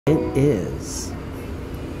It is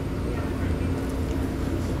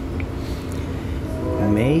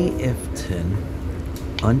May Ifton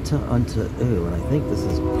unto ooh, and I think this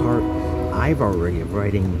is part I've already of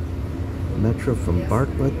riding METRA from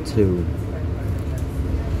Bartlett to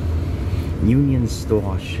Union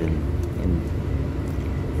Station and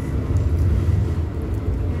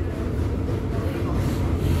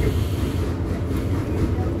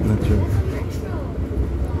METRA.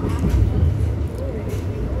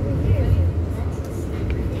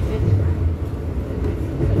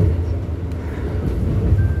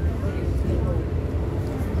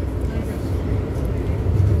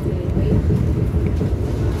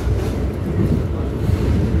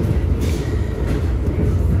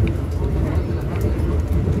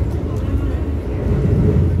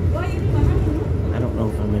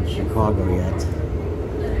 Chicago yet.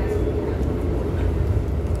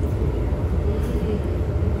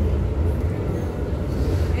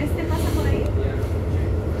 Este pasa por ahí.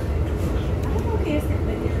 Ah, no, que este, no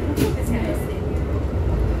creo que sea este.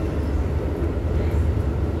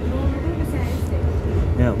 No creo que sea este.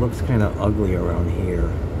 Yeah, it looks kind of ugly around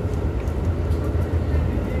here.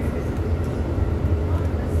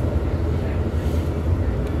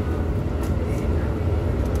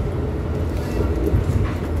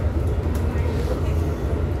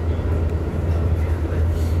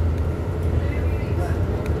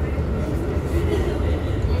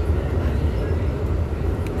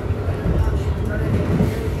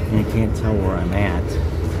 I can't tell where I'm at.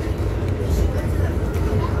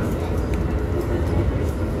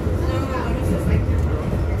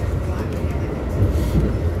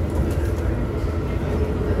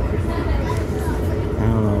 I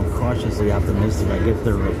don't know, cautiously optimistic. I get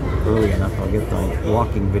there early enough, I'll get the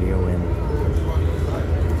walking video in.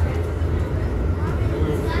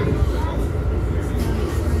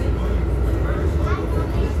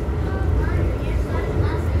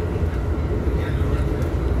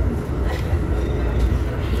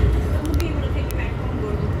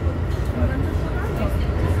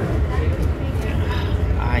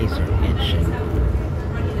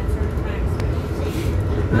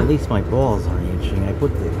 At least my balls aren't itching. I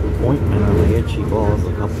put the ointment on the itchy balls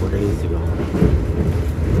a couple of days ago.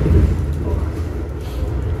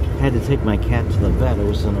 Had to take my cat to the vet. It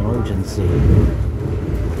was an emergency.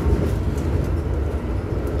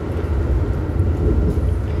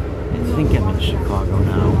 I think I'm in Chicago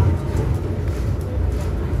now.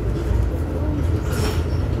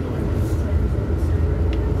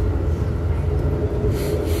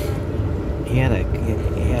 He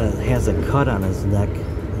has a cut on his neck.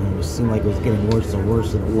 And it seemed like it was getting worse and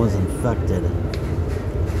worse, and it was infected.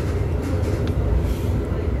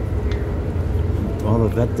 All the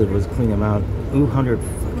vet did was clean him out. $200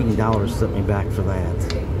 fucking sent me back for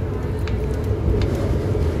that.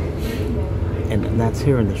 And that's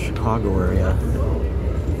here in the Chicago area.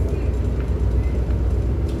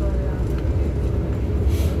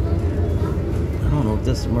 I don't know if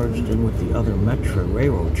this merged in with the other METRA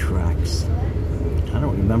railroad tracks. I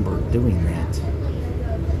don't remember doing that.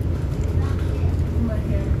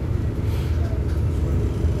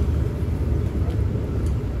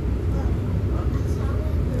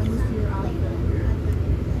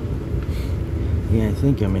 Yeah, I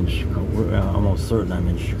think I'm in Chicago. We're almost certain I'm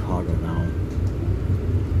in Chicago now.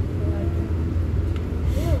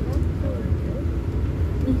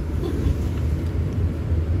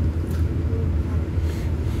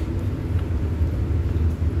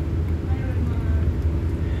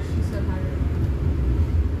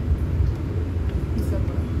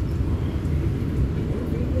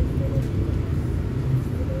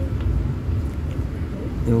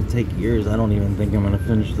 It'll take years. I don't even think I'm going to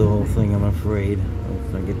finish the whole thing, I'm afraid.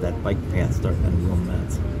 If I get that bike path starting in real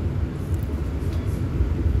mess.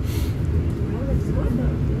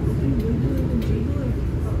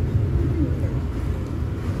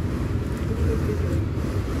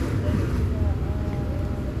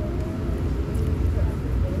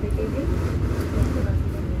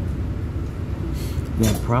 Yeah,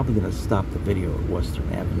 I'm probably going to stop the video at Western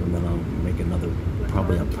Avenue and then I'll make another,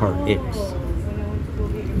 probably a part X.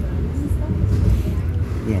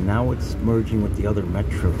 Yeah, now it's merging with the other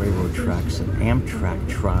METRA railroad tracks and Amtrak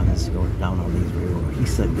trons going down on these railroads. He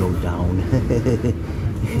said go down.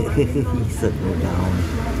 He said go down.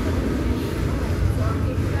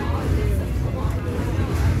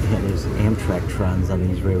 Yeah, there's Amtrak trons on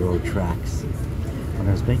these railroad tracks. When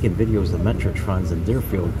I was making videos of METRA trons in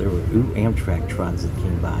Deerfield, there were Amtrak trons that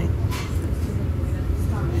came by.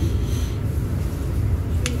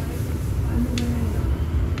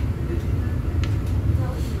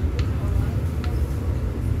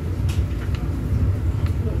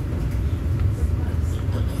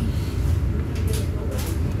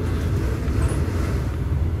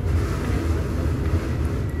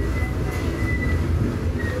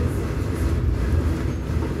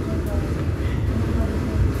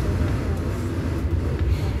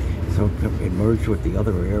 So it merged with the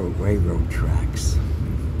other railroad tracks.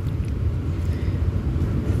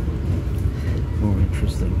 More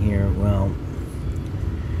interesting here, well,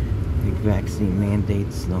 big vaccine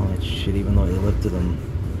mandates and all that shit, even though they lifted them.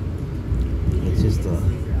 It's just a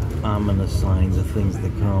ominous signs of things to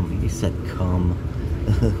come. He said come.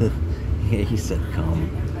 Yeah, he said come.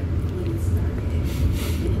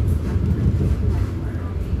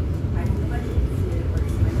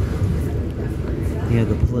 Yeah,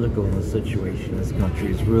 the political situation in this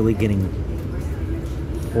country is really getting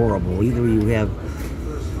horrible. Either you have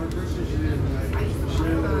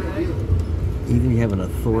an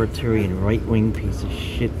authoritarian right-wing piece of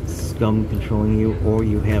shit scum controlling you, or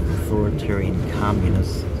you have authoritarian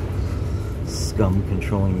communist scum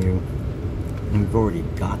controlling you. And we've already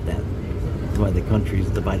got that. That's why the country is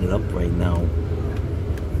divided up right now.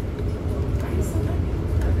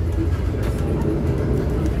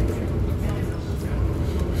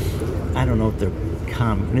 I don't know if they're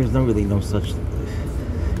there's no such.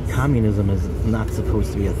 Communism is not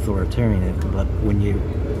supposed to be authoritarian, but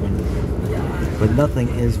but nothing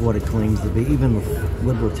is what it claims to be. Even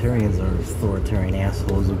libertarians are authoritarian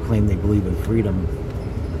assholes who claim they believe in freedom.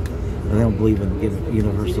 They don't believe in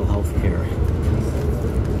universal health care.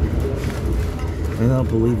 They don't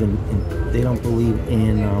believe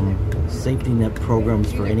in safety net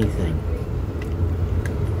programs for anything.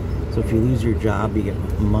 So if you lose your job, you get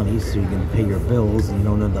money so you can pay your bills and you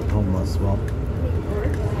don't end up homeless. Well,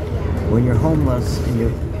 when you're homeless and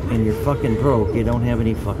you're fucking broke, you don't have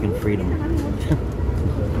any fucking freedom.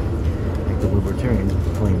 Like the libertarians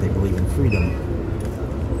claim they believe in freedom.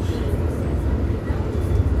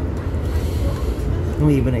 Well,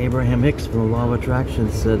 even Abraham Hicks from the Law of Attraction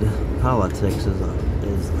said politics is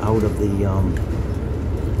out of the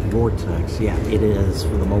vortex. Yeah, it is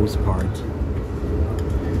for the most part.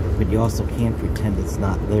 But you also can't pretend it's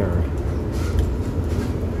not there.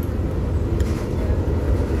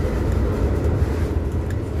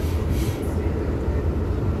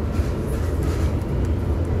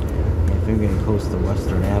 If you're getting close to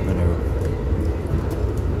Western Avenue,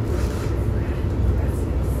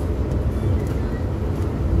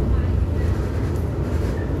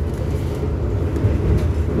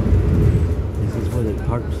 this is where they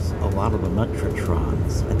park a lot of the METRA.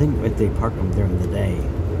 I think if they park them during the day.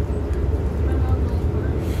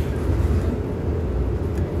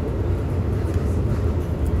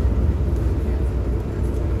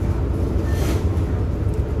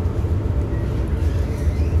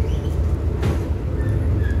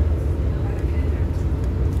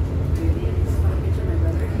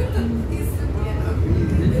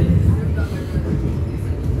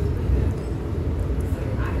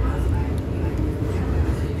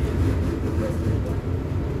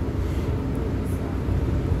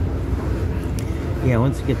 Yeah,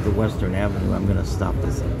 once you get to Western Avenue, I'm gonna stop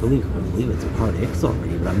this. I believe it's part X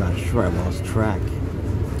already, but I'm not sure. I lost track.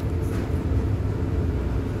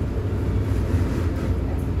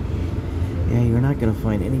 Yeah, you're not gonna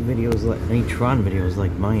find any videos like any Tron videos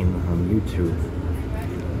like mine on YouTube.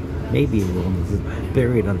 Maybe it will be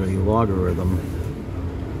buried under the algorithm.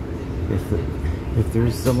 If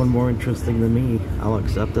there's someone more interesting than me, I'll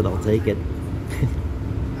accept it. I'll take it.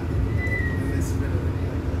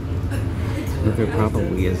 But there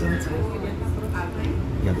probably isn't.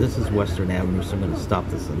 Yeah, this is Western Avenue, so I'm going to stop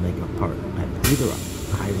this and make a part. Either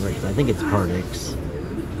a high rise. I think it's part X.